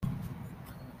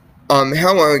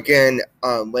Hello again,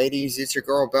 ladies. It's your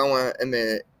girl Bella. I'm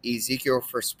Ezekiel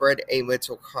for Spread a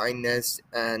Little Kindness,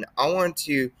 and I want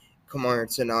to come on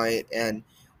tonight and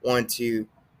want to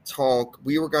talk.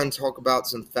 We were going to talk about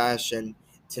some fashion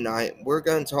tonight. We're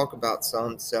going to talk about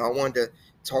some, so I wanted to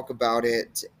talk about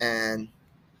it and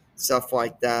stuff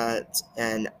like that.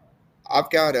 And I've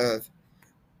got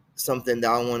something that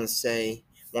I want to say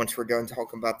once we're done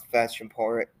talking about the fashion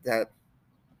part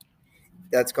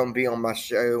that's going to be on my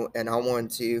show, and I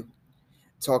want to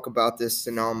talk about this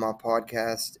and on my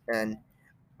podcast, and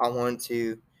I want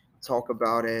to talk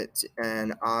about it,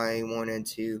 and I wanted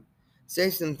to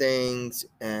say some things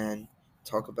and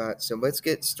talk about it. So let's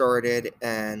get started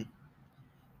and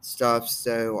stuff.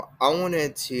 So I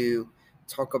wanted to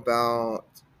talk about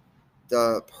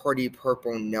the Party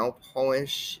Purple nail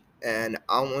polish, and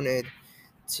I wanted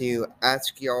to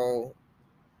ask y'all,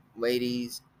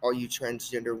 ladies, all you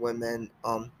transgender women,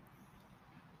 I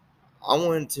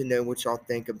wanted to know what y'all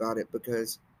think about it,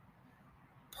 because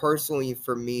personally,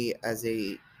 for me as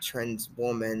a trans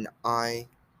woman, I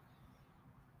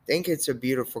think it's a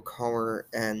beautiful color,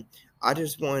 and I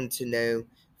just wanted to know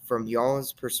from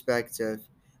y'all's perspective,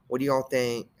 what do y'all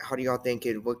think? How do y'all think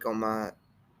it'd look on my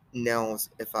nails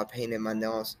if I painted my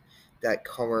nails that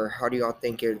color? How do y'all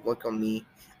think it'd look on me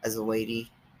as a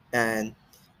lady? And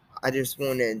I just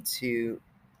wanted to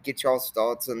get y'all's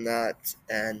thoughts on that,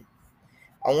 and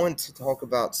I wanted to talk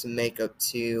about some makeup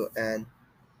too, and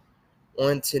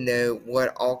want to know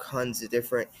what all kinds of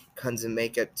different kinds of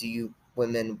makeup do you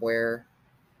women wear,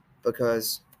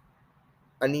 because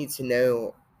I need to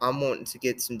know. I'm wanting to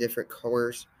get some different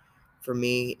colors for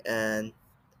me, and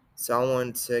so I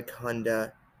want to kind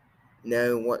of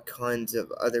know what kinds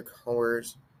of other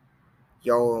colors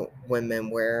y'all women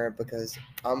wear, because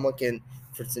I'm looking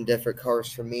for some different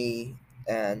colors for me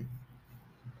and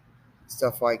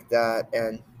stuff like that,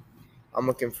 and I'm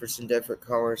looking for some different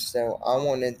colors. So I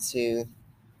wanted to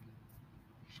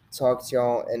talk to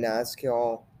y'all and ask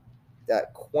y'all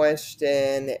that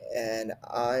question, and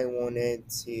I wanted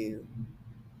to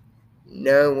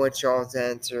know what y'all's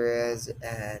answer is,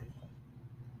 and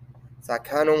so I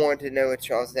kind of want to know what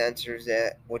y'all's answer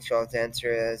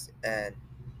is, and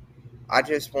I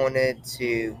just wanted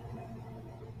to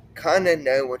kind of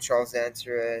know what y'all's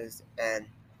answer is and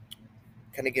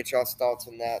kind of get y'all's thoughts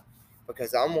on that,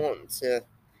 because I'm wanting to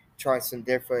try some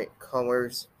different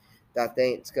colors that I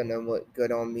think it's gonna look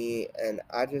good on me, and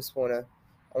I want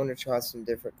to try some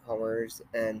different colors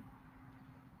and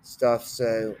stuff.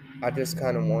 So I just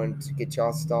kind of wanted to get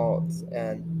y'all's thoughts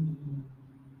and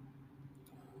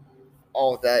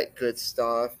all that good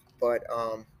stuff. But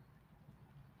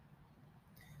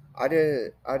I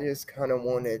just kind of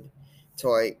wanted to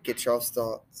like get y'all's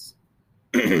thoughts.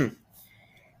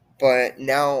 But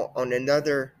now on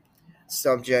another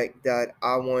subject that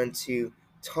I want to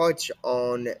touch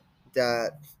on,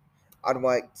 that I'd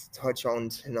like to touch on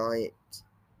tonight.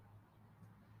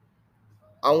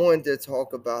 I wanted to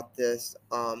talk about this.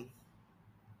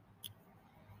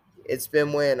 It's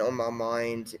been weighing on my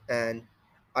mind, and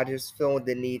I just feel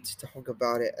the need to talk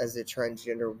about it as a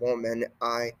transgender woman.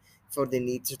 I feel the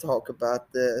need to talk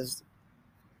about this.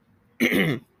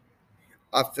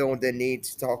 I feel the need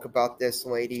to talk about this,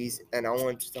 ladies, and I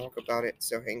want to talk about it.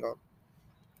 So hang on.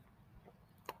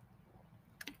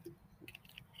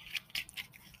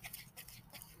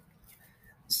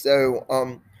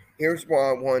 So here's what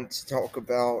I want to talk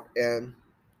about, and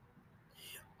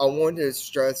I want to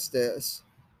stress this.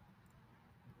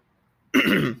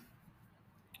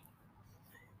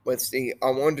 Let's see.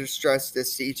 I want to stress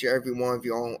this to each and every one of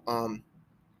y'all.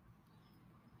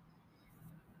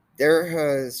 There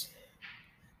has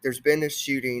there's been a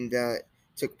shooting that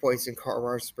took place in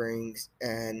Colorado Springs,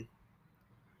 and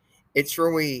it's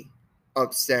really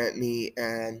upset me.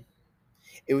 And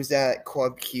it was at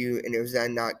Club Q, and it was at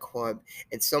a nightclub,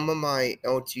 and some of my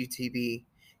LGTB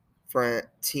friend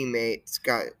teammates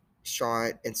got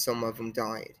shot, and some of them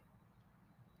died.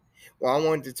 Well, I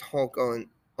wanted to talk on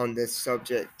this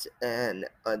subject and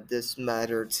this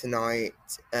matter tonight,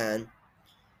 and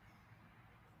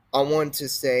I want to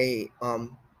say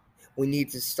we need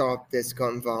to stop this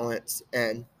gun violence,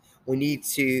 and we need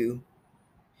to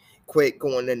quit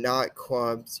going to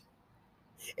nightclubs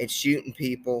and shooting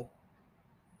people.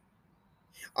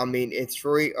 I mean, it's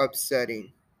very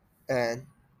upsetting, and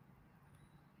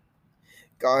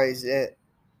guys, it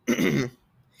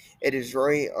it has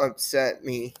really upset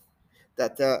me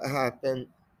that happened.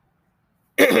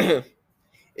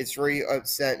 It's really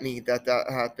upset me that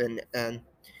happened and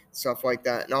stuff like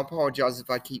that. And I apologize if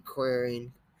I keep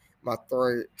clearing my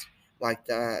throat like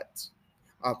that.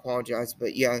 I apologize,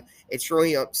 but yeah, it's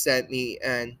really upset me,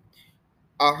 and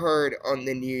I heard on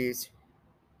the news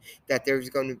that there's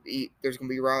gonna be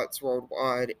riots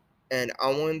worldwide, and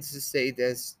I wanted to say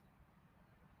this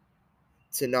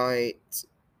tonight.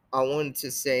 I wanted to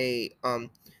say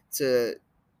to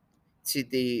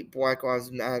the Black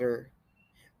Lives Matter.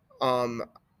 Um,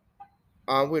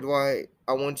 I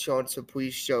want y'all to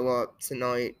please show up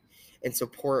tonight and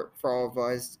support for all of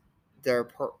us that are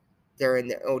they're in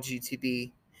the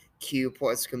LGBTQ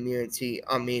plus community.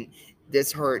 I mean,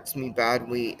 this hurts me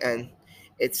badly, and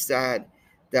it's sad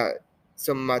that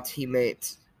some of my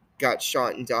teammates got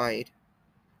shot and died.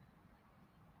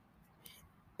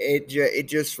 It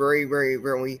just very very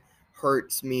really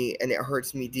hurts me, and it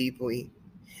hurts me deeply,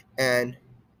 and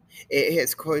it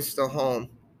hits close to home.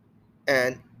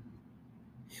 And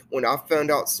when I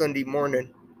found out Sunday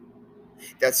morning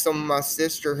that some of my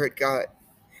sisterhood got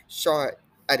shot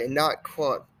at a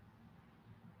nightclub,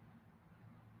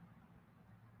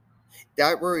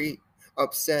 that really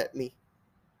upset me.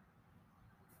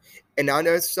 And I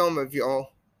know some of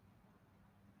y'all,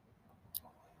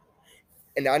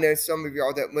 and I know some of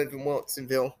y'all that live in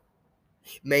Wilsonville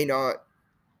may not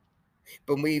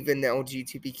believe in the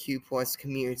LGBTQ plus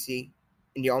community,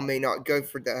 and y'all may not go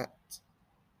for that.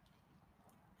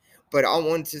 But I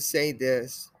want to say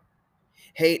this: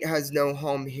 hate has no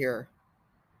home here.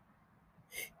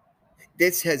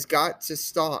 This has got to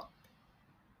stop.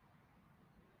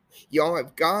 Y'all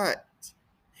have got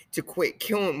to quit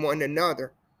killing one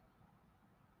another.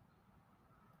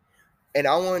 And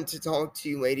I want to talk to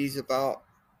you ladies about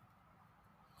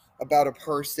a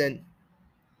person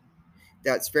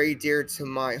that's very dear to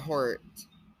my heart.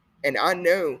 And I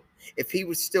know if he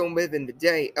was still living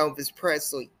today, Elvis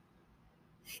Presley,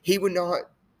 he would not,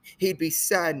 he'd be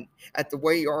saddened at the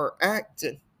way you are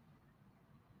acting.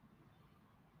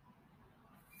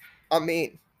 I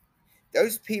mean,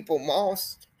 those people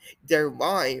lost their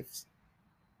lives.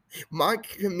 My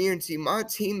community, my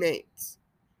teammates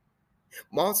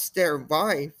lost their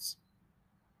lives.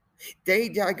 They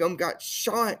got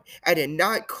shot at a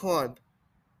nightclub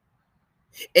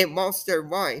and lost their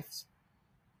lives.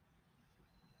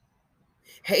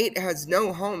 Hate has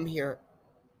no home here.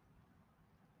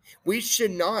 We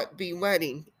should not be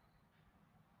letting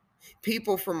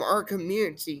people from our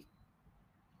community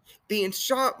being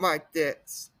shot like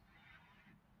this.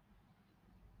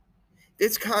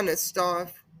 This kind of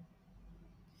stuff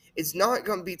is not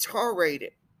going to be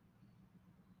tolerated.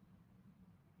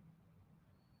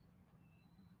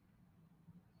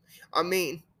 I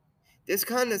mean, this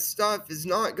kind of stuff is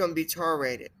not going to be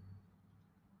tolerated.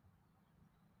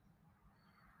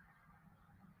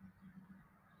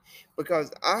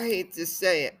 Because I hate to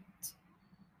say it,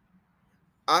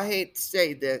 I hate to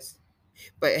say this,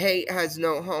 but hate has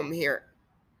no home here.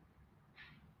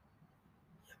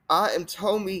 I am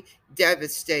totally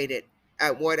devastated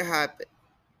at what happened.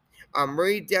 I'm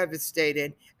really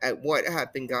devastated at what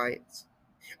happened, guys.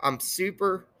 I'm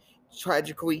super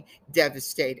tragically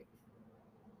devastated.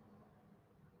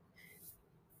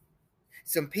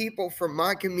 Some people from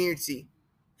my community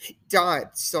died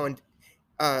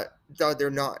the other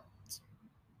night.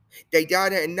 They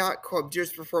died at a nightclub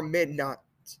just before midnight.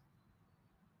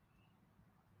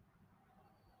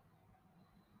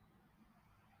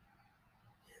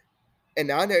 And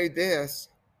I know this: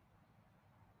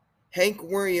 Hank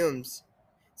Williams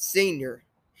Sr.,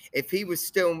 if he was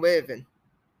still living,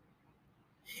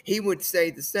 he would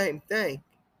say the same thing.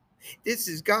 This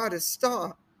has got to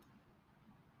stop.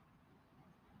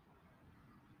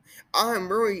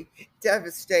 I'm really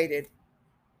devastated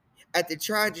at the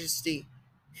tragedy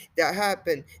that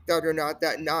happened the other night,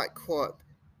 that nightclub.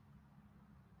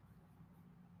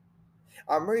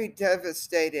 I'm really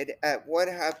devastated at what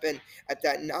happened at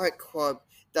that nightclub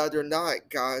the other night,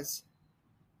 guys.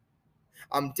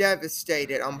 I'm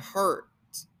devastated. I'm hurt.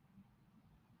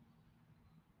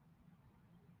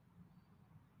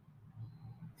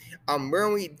 I'm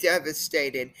really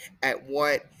devastated at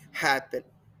what happened.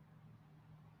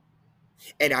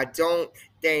 And I don't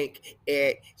think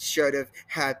it should have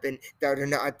happened the other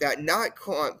night at that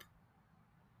nightclub.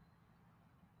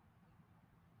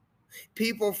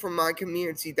 People from my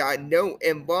community that I know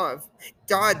and love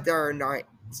died the other night.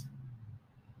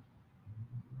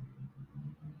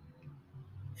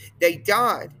 They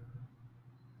died.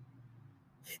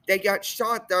 They got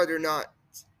shot the other night.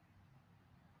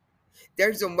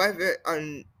 There's an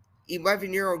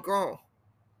 11-year-old girl.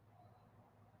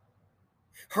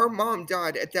 Her mom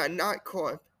died at that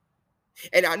nightclub.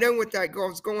 And I know what that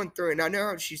girl's going through, and I know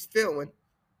how she's feeling.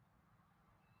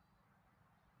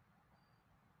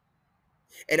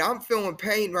 And I'm feeling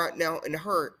pain right now and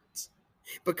hurt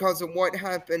because of what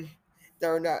happened the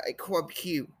other night at Club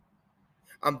Q.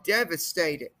 I'm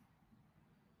devastated.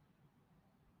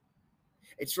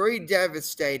 It's really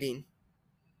devastating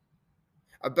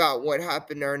about what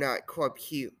happened there at Club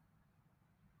Q.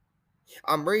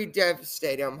 I'm really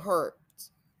devastated. I'm hurt.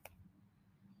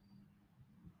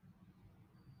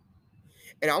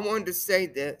 And I wanted to say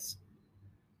this.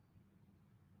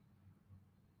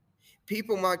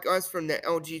 People like us from the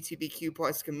LGBTQ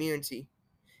plus community,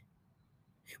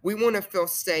 we want to feel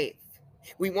safe.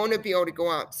 We want to be able to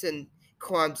go out to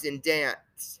clubs and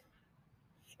dance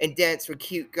with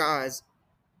cute guys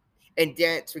and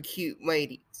dance with cute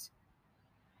ladies.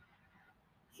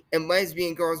 And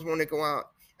lesbian girls want to go out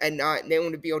at night and they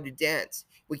want to be able to dance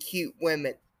with cute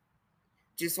women.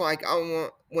 Just like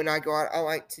when I go out, I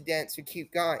like to dance with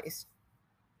cute guys.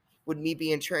 With me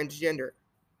being transgender.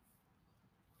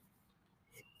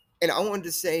 And I wanted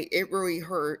to say it really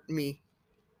hurt me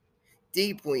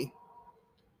deeply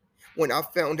when I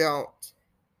found out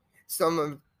some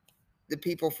of the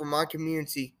people from my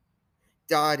community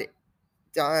died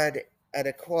at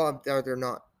a club the other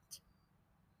night.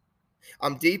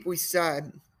 I'm deeply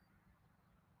sad.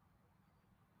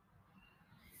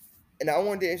 And I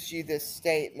wanted to issue this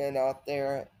statement out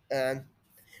there.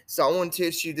 So I want to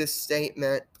issue this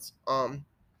statement to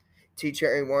each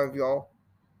and every one of y'all.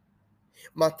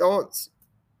 My thoughts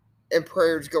and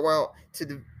prayers go out to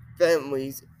the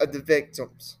families of the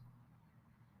victims.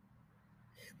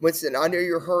 Listen, I know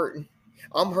you're hurting.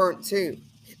 I'm hurting too.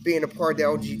 Being a part of the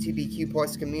LGBTQ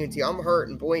plus community, I'm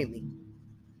hurting, believe me.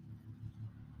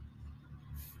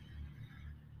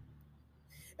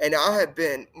 And I have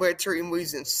been literally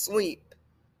losing sleep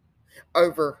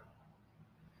over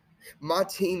my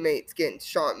teammates getting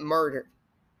shot and murdered.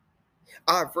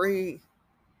 I've really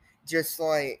just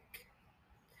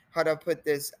how do I put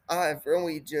this?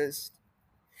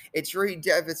 It's really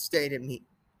devastated me.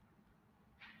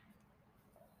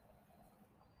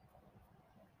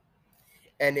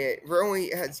 And it really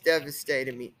has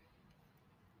devastated me.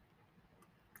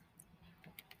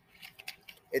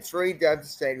 It's really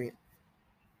devastated me.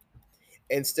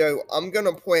 And so I'm going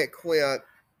to play a clip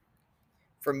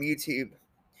from YouTube,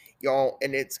 y'all,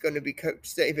 and it's going to be Coach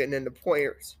Saban and the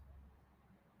players.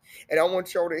 And I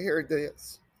want y'all to hear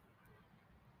this.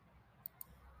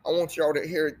 I want y'all to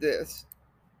hear this.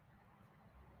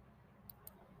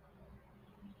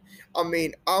 I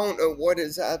mean, I don't know what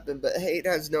has happened, but hate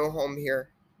has no home here.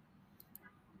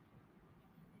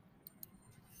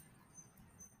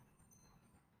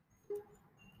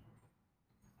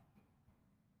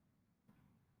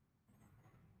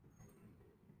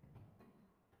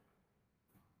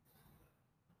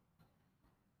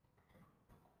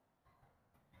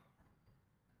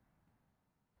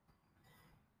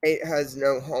 Hate has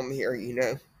no home here, you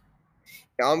know.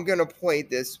 Now I'm going to play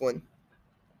this one.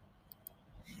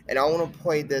 And I want to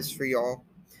play this for y'all.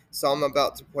 So I'm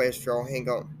about to play it for y'all. Hang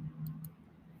on.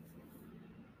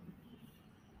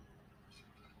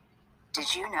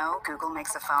 Did you know Google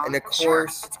makes a phone? And of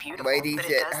course, it's beautiful, ladies,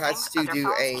 it has to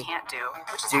do a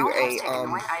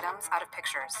items out of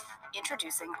pictures.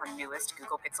 Introducing our newest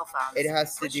Google Pixel phones. It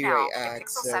has to do a ad.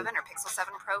 Pixel 7 or Pixel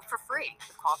 7 Pro for free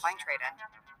with qualifying trade-in.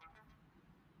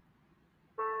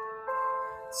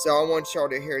 So I want y'all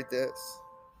to hear this.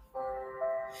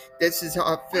 This is how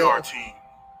I feel. We are a team.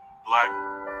 Black,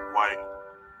 white,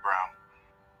 brown.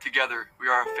 Together, we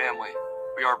are a family.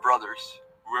 We are brothers.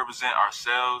 We represent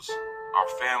ourselves, our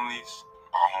families,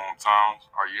 our hometowns,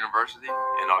 our university,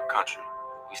 and our country.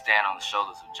 We stand on the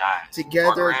shoulders of giants.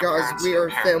 Together, guys, we are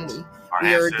a family.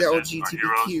 We are the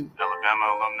LGBTQ. Alabama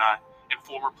alumni, and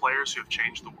former players who have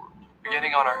changed the world.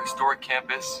 Beginning on our historic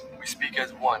campus, we speak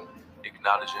as one,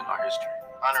 acknowledging our history,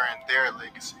 honoring their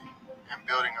legacy, and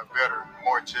building a better,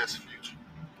 more just future.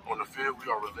 On the field,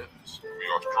 we are relentless. We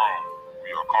are strong.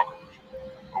 We are conquerors.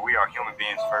 But we are human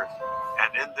beings first.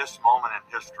 And in this moment in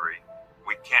history,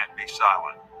 we can't be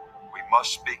silent. We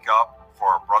must speak up for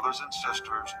our brothers and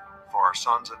sisters, for our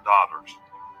sons and daughters.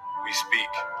 We speak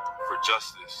for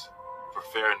justice, for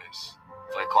fairness,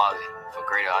 for equality, for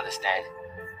greater understanding.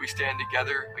 We stand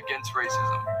together against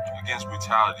racism, against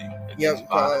brutality, against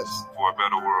violence, for a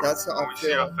better world. That's how when we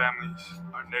see our families,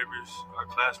 our neighbors, our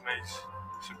classmates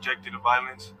subjected to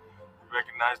violence, we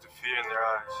recognize the fear in their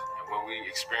eyes. And when we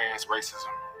experience racism,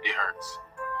 it hurts.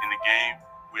 In the game,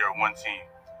 we are one team,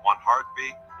 one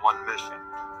heartbeat, one mission.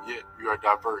 Yet we are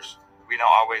diverse. We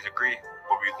don't always agree,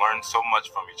 but we learn so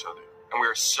much from each other. And we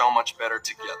are so much better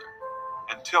together.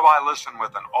 Until I listen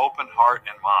with an open heart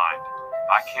and mind,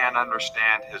 I can't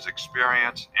understand his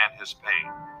experience and his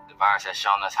pain. The virus has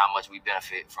shown us how much we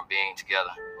benefit from being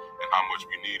together. And how much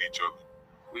we need each other.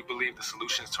 We believe the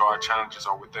solutions to our challenges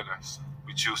are within us.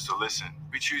 We choose to listen.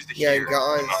 We choose to Yeah, hear.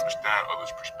 guys, And understand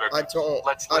others' perspectives.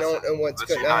 I don't know what's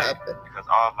Let's gonna unite, happen. because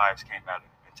all lives can't matter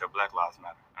until Black Lives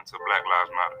Matter. Until Black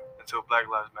Lives Matter. Until Black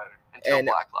Lives Matter. Until And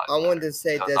Black Lives I wanted matter. to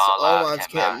say Because this: all lives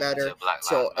can't matter until Black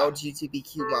till Lives matter.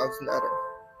 LGBTQ lives matter.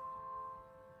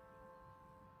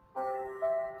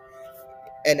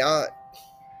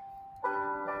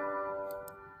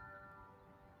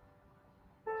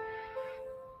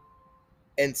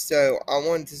 And so I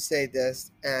wanted to say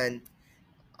this, and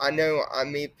I know I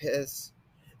may piss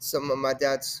some of my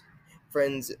dad's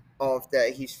friends off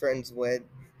that he's friends with,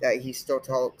 that he still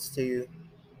talks to,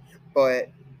 but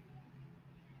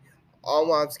all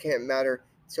lives can't matter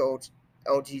till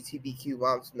LGBTQ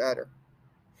lives matter.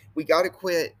 We gotta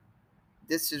quit.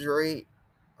 This is really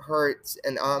hurts,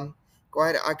 and I'm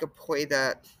glad I could play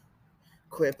that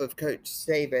clip of Coach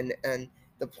Saban and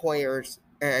the players,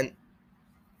 and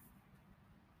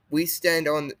we stand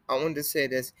on, I wanted to say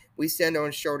this, we stand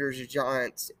on shoulders of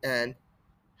giants, and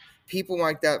people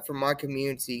like that from my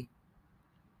community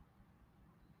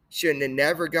shouldn't have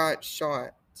never got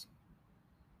shot.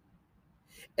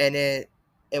 And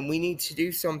we need to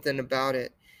do something about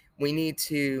it. We need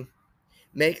to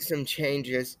make some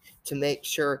changes to make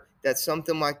sure that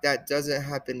something like that doesn't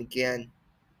happen again.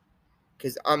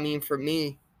 Because, I mean, for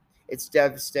me, it's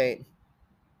devastating.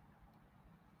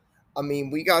 I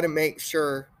mean, we got to make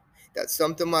sure that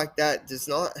something like that does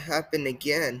not happen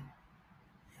again.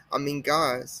 I mean,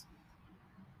 guys,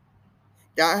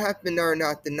 that happened there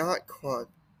at the nightclub.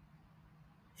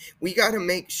 We got to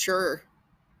make sure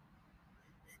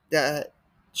that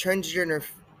transgender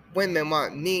women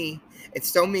like me and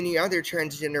so many other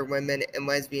transgender women and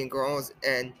lesbian girls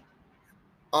and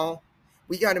all,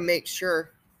 we got to make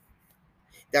sure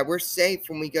that we're safe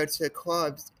when we go to the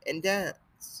clubs and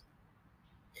dance.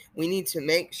 We need to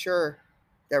make sure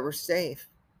that we're safe.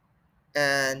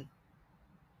 And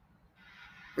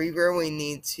we really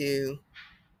need to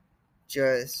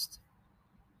just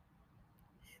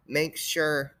make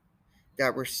sure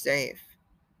that we're safe.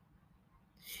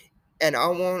 And I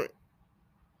want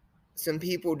some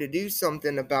people to do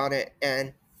something about it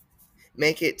and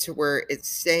make it to where it's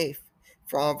safe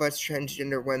for all of us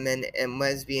transgender women and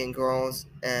lesbian girls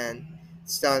and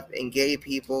stuff, and gay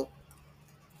people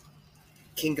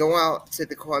can go out to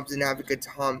the clubs and have a good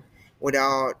time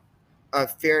without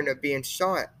fearing of being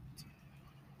shot.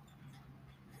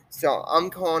 So I'm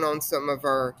calling on some of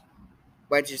our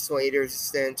legislators,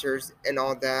 senators, and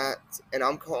all that, and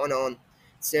I'm calling on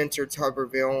Senator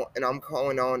Tuberville, and I'm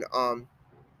calling on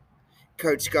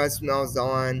Coach Gus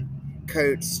Malzahn,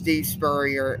 Coach Steve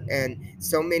Spurrier, and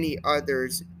so many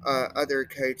others, other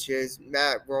coaches,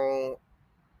 Matt Roll.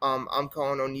 I'm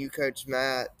calling on you, Coach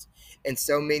Matt, and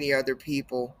so many other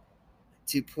people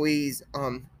to please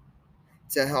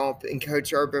to help. And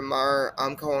Coach Urban Meyer,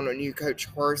 I'm calling on you, Coach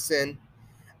Horson.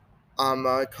 I'm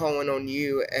calling on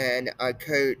you, and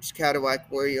Coach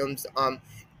Cadillac Williams. I'm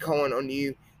calling on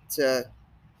you to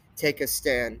take a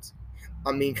stand.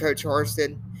 I mean, Coach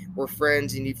Horson, we're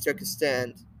friends, and you took a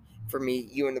stand for me.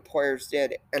 You and the players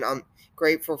did, and I'm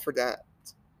grateful for that.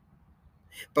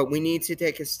 But we need to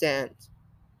take a stand,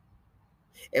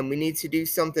 and we need to do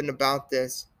something about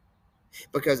this,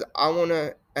 because I want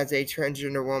to, as a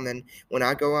transgender woman, when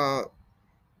I go out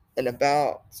and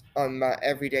about on my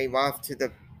everyday life to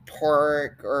the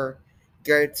park or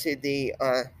go to the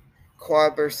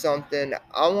club or something,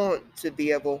 I want to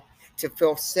be able to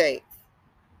feel safe.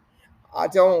 I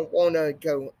don't want to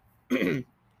go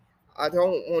I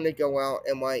don't want to go out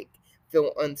and like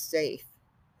feel unsafe.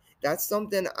 That's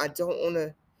something I don't want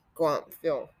to go out and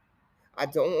feel. I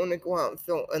don't want to go out and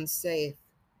feel unsafe.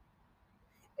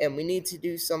 And we need to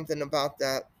do something about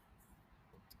that.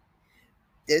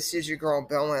 This is your girl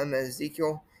Bella Emma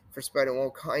Ezekiel for spreading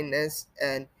all kindness,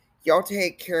 and y'all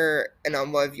take care, and I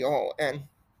love y'all, and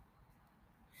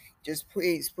just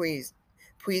please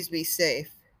be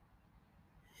safe,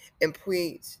 and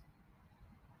please,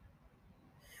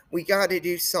 we gotta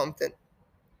do something.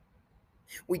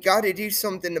 We gotta do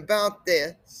something about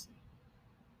this.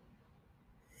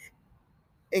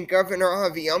 And Governor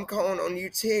Ivey, I'm calling on you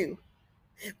too.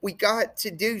 We got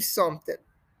to do something.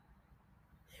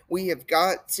 We have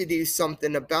got to do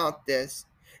something about this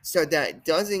so that it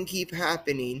doesn't keep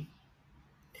happening.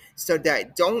 So that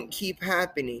it don't keep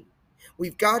happening.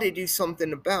 We've got to do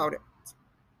something about it.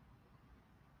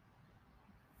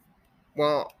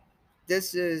 Well,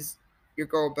 this is your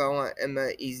girl Bella Emma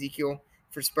Ezekiel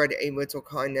for spreading a little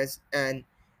kindness, and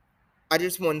I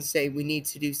just want to say we need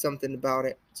to do something about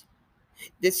it.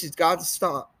 This has got to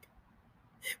stop.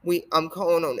 I'm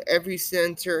calling on every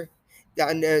senator that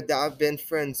I know that I've been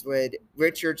friends with.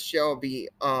 Richard Shelby,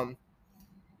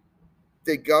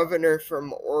 the governor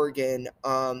from Oregon,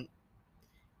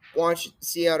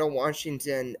 Seattle,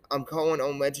 Washington. I'm calling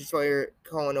on legislator,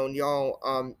 calling on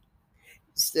y'all,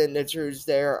 senators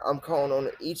there. I'm calling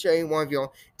on each and every one of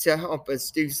y'all to help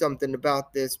us do something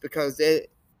about this, because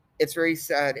it's very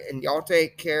sad. And y'all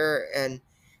take care, and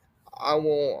I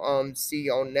will see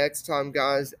y'all next time,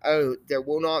 guys. Oh, there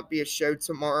will not be a show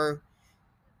tomorrow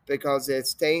because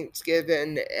it's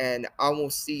Thanksgiving, and I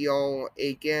will see y'all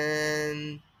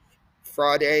again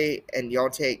Friday, and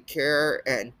y'all take care,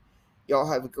 and y'all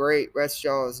have a great rest of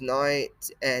y'all's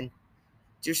night. And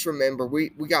just remember, we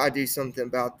gotta do something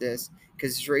about this,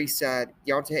 because it's really sad.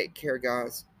 Y'all take care,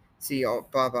 guys. See y'all.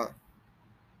 Bye-bye.